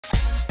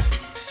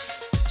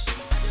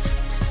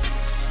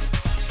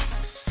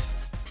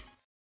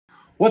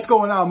What's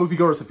going on,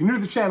 moviegoers? If you're new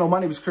to the channel, my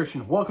name is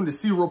Christian. Welcome to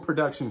Zero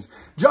Productions.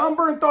 Jon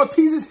Bernthal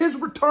teases his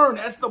return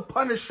as the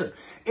Punisher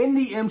in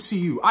the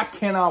MCU. I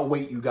cannot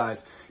wait, you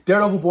guys.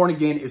 Daredevil Born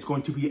Again is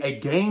going to be a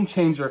game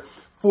changer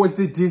for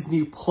the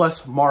Disney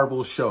Plus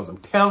Marvel shows. I'm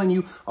telling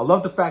you, I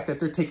love the fact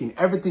that they're taking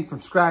everything from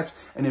scratch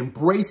and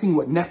embracing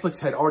what Netflix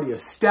had already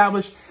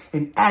established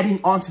and adding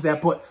onto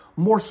that, but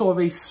more so of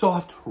a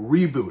soft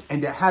reboot.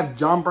 And to have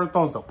Jon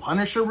Bernthal as the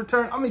Punisher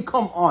return, I mean,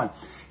 come on.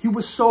 He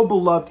was so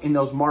beloved in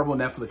those Marvel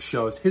Netflix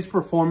shows. His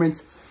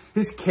performance,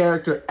 his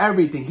character,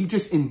 everything. He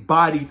just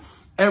embodied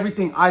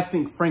everything I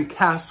think Frank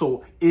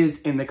Castle is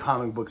in the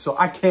comic book. So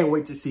I can't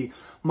wait to see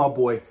my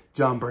boy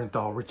Jon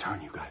Bernthal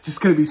return, you guys. It's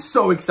going to be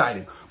so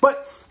exciting.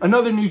 But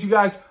another news, you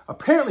guys,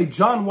 apparently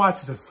Jon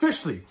Watts is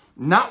officially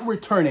not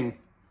returning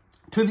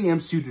to the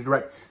MCU to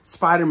direct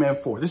Spider-Man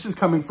 4. This is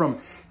coming from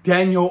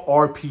Daniel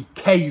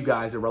RPK, you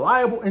guys, a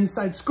reliable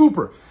inside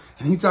scooper.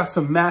 And he dropped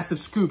some massive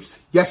scoops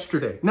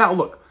yesterday. Now,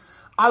 look,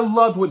 I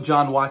loved what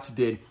Jon Watts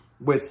did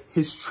with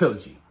his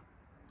trilogy.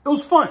 It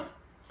was fun.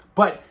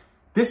 But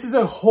this is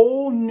a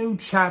whole new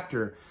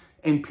chapter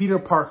in Peter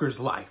Parker's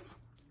life.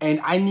 And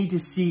I need to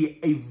see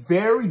a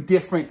very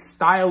different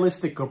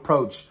stylistic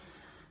approach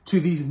to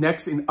these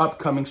next and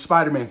upcoming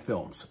Spider-Man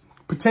films.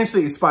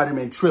 Potentially a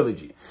Spider-Man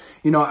trilogy.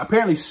 You know,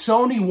 apparently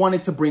Sony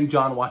wanted to bring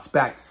Jon Watts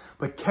back,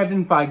 but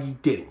Kevin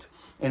Feige didn't.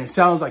 And it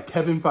sounds like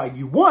Kevin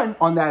Feige won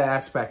on that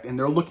aspect, and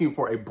they're looking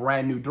for a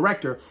brand new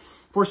director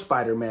for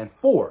Spider-Man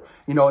 4.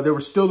 You know, there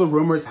were still the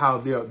rumors how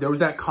there was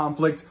that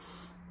conflict,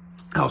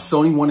 how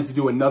Sony wanted to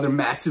do another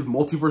massive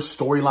multiverse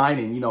storyline,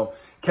 and, you know,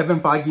 Kevin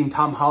Feige and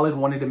Tom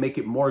Holland wanted to make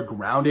it more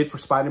grounded for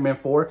Spider-Man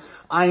 4.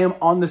 I am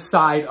on the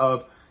side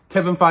of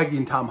Kevin Feige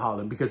and Tom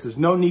Holland because there's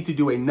no need to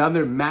do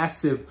another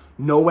massive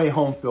No Way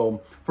Home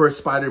film for a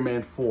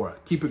Spider-Man 4.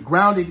 Keep it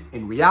grounded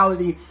in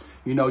reality.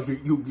 You know,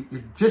 you're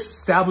just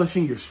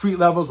establishing your street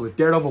levels with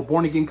Daredevil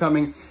Born Again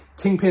coming.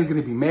 Kingpin's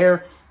going to be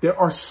mayor. There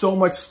are so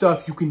much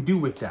stuff you can do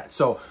with that.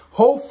 So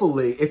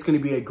hopefully it's going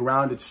to be a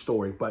grounded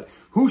story. But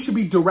who should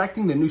be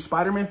directing the new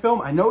Spider-Man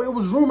film? I know it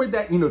was rumored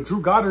that, you know,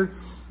 Drew Goddard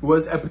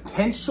was a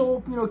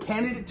potential, you know,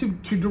 candidate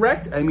to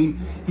direct. I mean,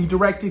 he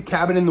directed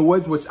Cabin in the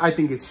Woods, which I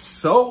think is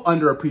so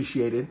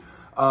underappreciated.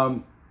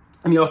 And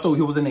he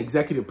was an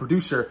executive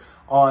producer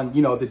on,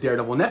 you know, the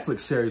Daredevil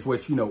Netflix series,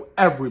 which, you know,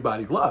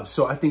 everybody loves.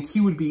 So I think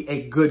he would be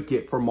a good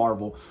get for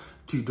Marvel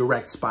to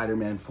direct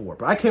Spider-Man 4.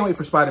 But I can't wait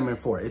for Spider-Man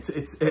 4.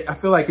 I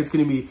feel like it's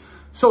going to be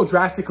so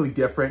drastically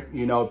different,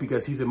 you know,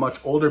 because he's a much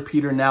older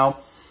Peter now.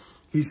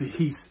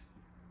 He's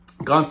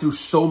gone through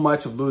so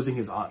much of losing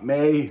his Aunt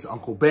May, his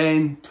Uncle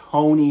Ben,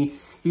 Tony.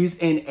 He's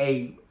in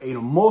an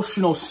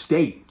emotional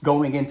state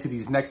going into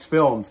these next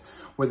films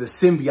where the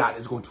symbiote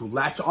is going to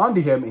latch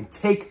onto him and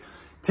take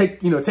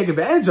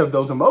advantage of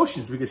those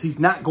emotions because he's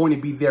not going to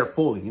be there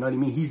fully. You know what I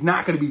mean? He's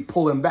not going to be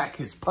pulling back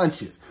his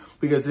punches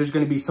because there's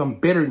going to be some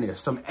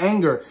bitterness, some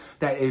anger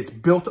that is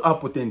built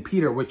up within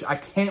Peter, which I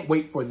can't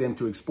wait for them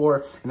to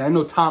explore. And I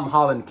know Tom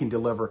Holland can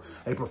deliver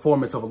a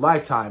performance of a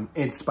lifetime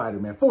in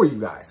Spider-Man 4, you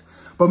guys.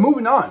 But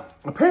moving on,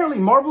 apparently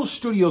Marvel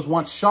Studios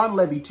wants Shawn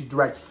Levy to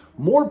direct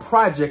more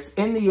projects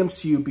in the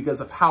MCU because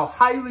of how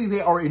highly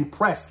they are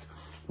impressed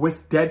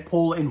with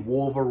Deadpool and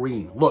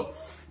Wolverine. Look,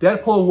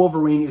 Deadpool and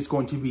Wolverine is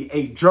going to be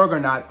a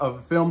juggernaut of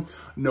a film,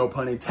 no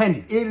pun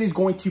intended. It is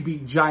going to be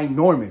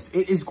ginormous.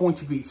 It is going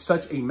to be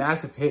such a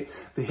massive hit.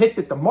 The hit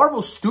that the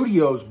Marvel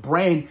Studios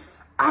brand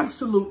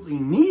absolutely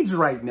needs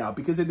right now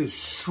because it is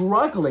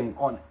struggling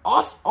on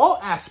all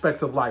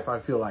aspects of life, I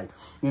feel like.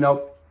 You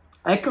know,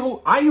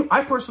 Echo,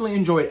 I personally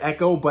enjoyed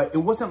Echo, but it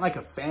wasn't like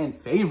a fan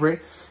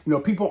favorite. You know,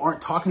 people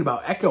aren't talking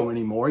about Echo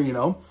anymore, you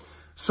know.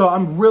 So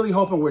I'm really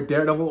hoping with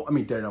Deadpool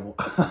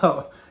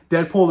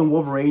and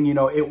Wolverine, you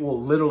know, it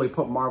will literally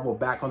put Marvel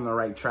back on the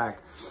right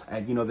track.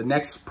 And, you know, the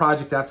next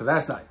project after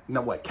that's not, you know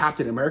what,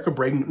 Captain America,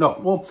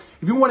 well,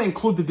 if you want to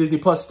include the Disney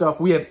Plus stuff,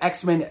 we have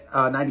X-Men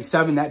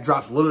 97 that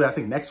drops literally, I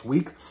think, next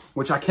week,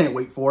 which I can't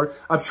wait for.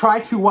 I've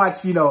tried to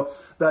watch,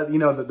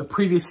 the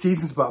previous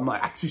seasons, but I'm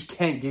like, I just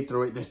can't get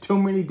through it. There's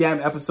too many damn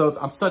episodes.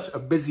 I'm such a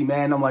busy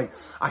man. I'm like,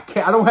 I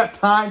don't have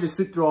time to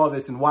sit through all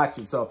this and watch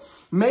it. So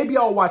maybe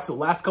I'll watch the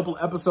last couple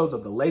of episodes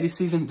of the latest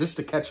season just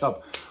to catch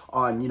up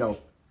on,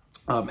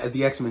 at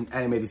the X-Men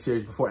animated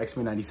series before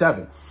X-Men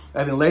 97.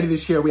 And then later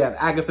this year, we have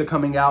Agatha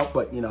coming out.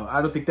 But, you know,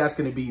 I don't think that's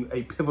going to be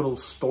a pivotal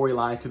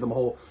storyline to the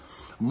whole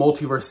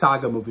multiverse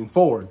saga moving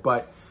forward.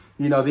 But,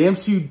 you know, the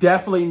MCU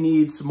definitely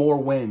needs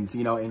more wins,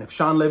 you know. And if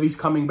Shawn Levy's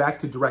coming back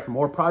to direct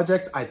more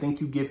projects, I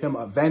think you give him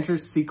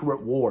Avengers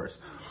Secret Wars.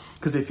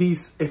 Because if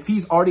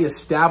he's already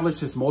established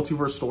his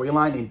multiverse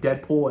storyline in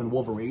Deadpool and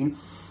Wolverine,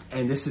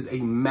 and this is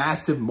a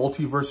massive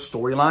multiverse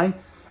storyline,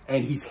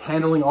 and he's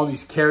handling all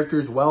these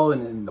characters well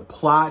and the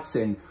plots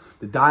and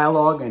the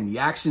dialogue and the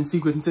action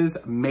sequences,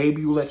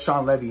 maybe you let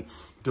Shawn Levy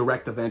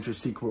direct Avengers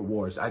Secret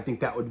Wars. I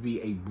think that would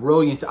be a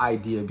brilliant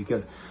idea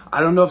because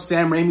I don't know if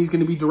Sam Raimi's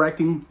going to be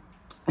directing,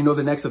 you know,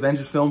 the next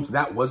Avengers films.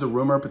 That was a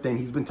rumor, but then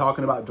he's been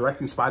talking about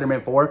directing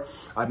Spider-Man 4.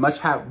 I'd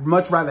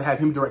much rather have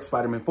him direct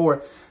Spider-Man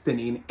 4 than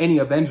in any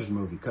Avengers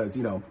movie because,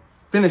 you know,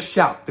 finish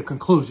out the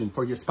conclusion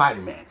for your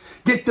Spider-Man.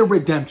 Get the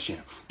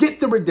redemption. Get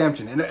the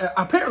redemption. And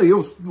apparently it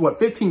was, what,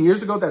 15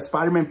 years ago that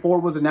Spider-Man 4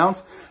 was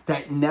announced?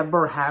 That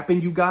never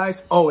happened, you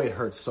guys. Oh, it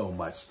hurts so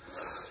much.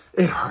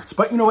 It hurts.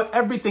 But you know what?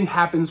 Everything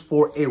happens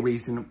for a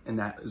reason, and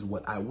that is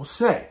what I will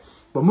say.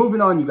 But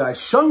moving on, you guys,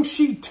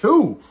 Shang-Chi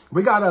 2.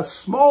 We got a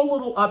small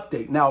little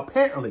update. Now,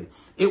 apparently,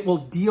 it will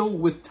deal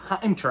with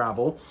time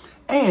travel,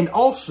 and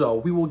also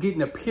we will get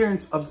an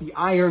appearance of the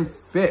Iron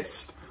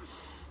Fist.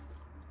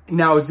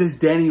 Now, is this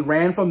Danny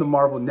Rand from the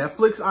Marvel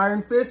Netflix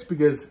Iron Fist?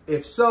 Because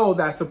if so,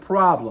 that's a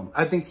problem.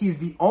 I think he's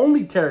the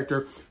only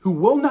character who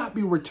will not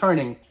be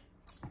returning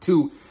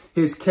to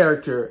his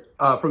character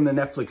from the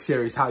Netflix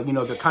series, how, you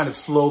know, they're kind of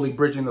slowly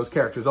bridging those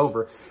characters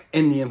over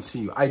in the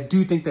MCU. I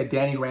do think that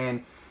Danny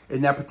Rand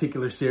in that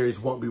particular series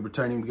won't be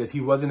returning because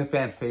he wasn't a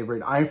fan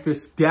favorite. Iron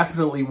Fist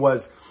definitely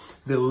was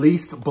the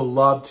least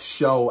beloved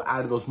show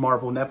out of those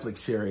Marvel Netflix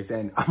series,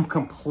 and I'm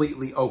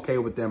completely okay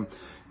with them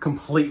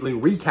completely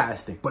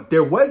recasting. But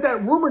there was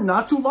that rumor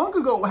not too long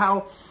ago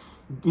how,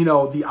 you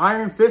know, the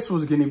Iron Fist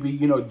was going to be,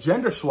 you know,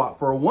 gender swap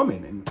for a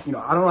woman. And, you know,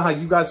 I don't know how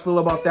you guys feel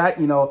about that.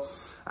 You know,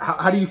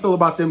 how do you feel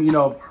about them, you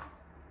know,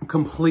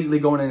 completely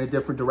going in a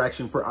different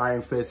direction for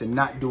Iron Fist and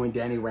not doing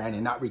Danny Rand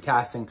and not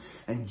recasting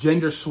and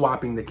gender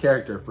swapping the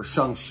character for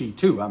Shang-Chi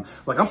 2?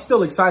 I'm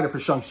still excited for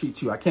Shang-Chi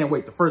 2. I can't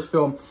wait. The first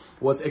film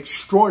was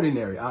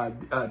extraordinary.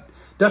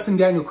 Dustin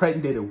Daniel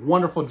Cretton did a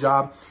wonderful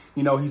job.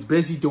 You know, he's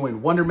busy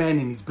doing Wonder Man,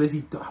 and he's busy,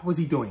 what was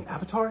he doing?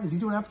 Avatar? Is he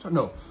doing Avatar?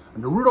 No.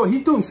 Naruto.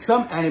 He's doing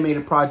some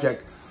animated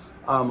project,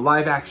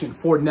 live action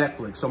for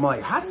Netflix. So I'm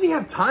like, how does he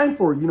have time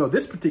for, you know,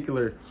 this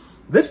particular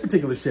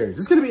series?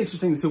 It's going to be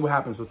interesting to see what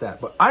happens with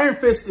that. But Iron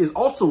Fist is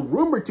also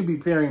rumored to be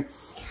appearing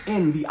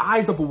in the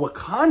Eyes of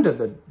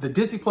Wakanda, the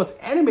Disney Plus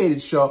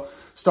animated show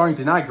starring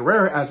Denai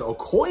Guerrero as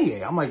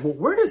Okoye. I'm like, well,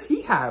 where does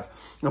he have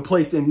a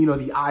place in, you know,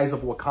 the Eyes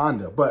of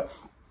Wakanda? But,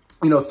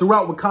 you know,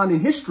 throughout Wakandan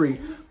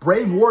history,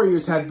 brave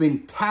warriors have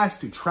been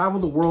tasked to travel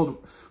the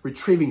world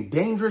retrieving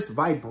dangerous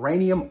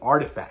vibranium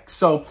artifacts.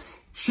 So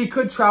she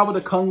could travel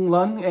to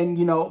Kunlun and,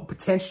 you know,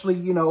 potentially,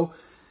 you know,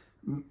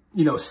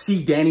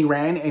 see Danny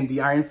Rand and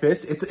the Iron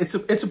Fist. It's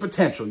a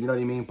potential, you know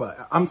what I mean? But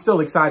I'm still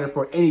excited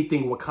for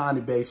anything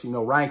Wakanda based. You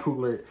know, Ryan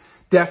Coogler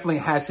definitely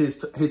has his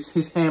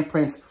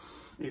handprints,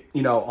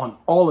 you know, on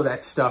all of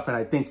that stuff. And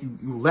I think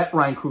you let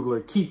Ryan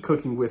Coogler keep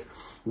cooking with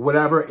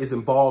whatever is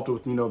involved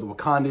with, you know, the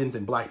Wakandans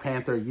and Black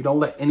Panther. You don't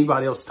let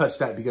anybody else touch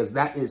that because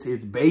that is his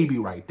baby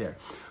right there.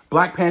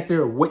 Black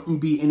Panther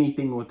wouldn't be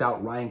anything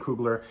without Ryan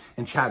Coogler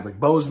and Chadwick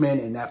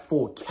Boseman and that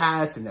full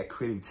cast and that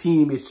creative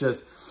team. It's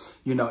just,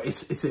 you know,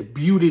 it's a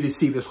beauty to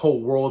see this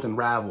whole world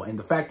unravel. And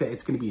the fact that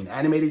it's going to be an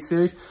animated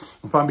series,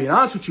 if I'm being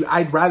honest with you,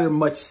 I'd rather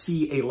much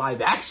see a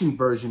live action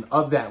version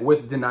of that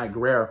with Denai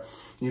Guerrero,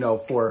 you know,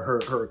 for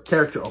her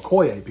character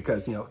Okoye,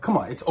 because, you know, come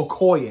on, it's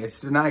Okoye,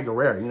 it's Denai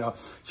Guerrero, you know,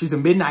 she's a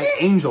midnight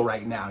angel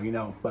right now, you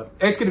know, but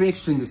it's going to be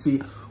interesting to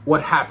see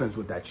what happens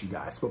with that, you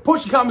guys. But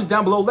post your comments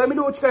down below. Let me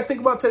know what you guys think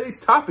about today's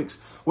topics.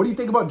 What do you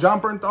think about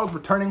Jon Bernthal's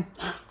returning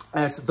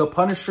as the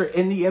Punisher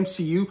in the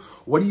MCU?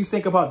 What do you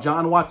think about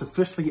Jon Watts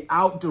officially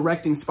out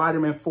directing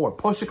Spider-Man 4?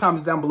 Post your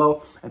comments down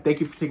below, and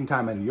thank you for taking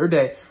time out of your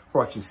day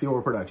for watching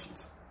Serial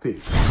Productions.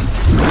 Peace.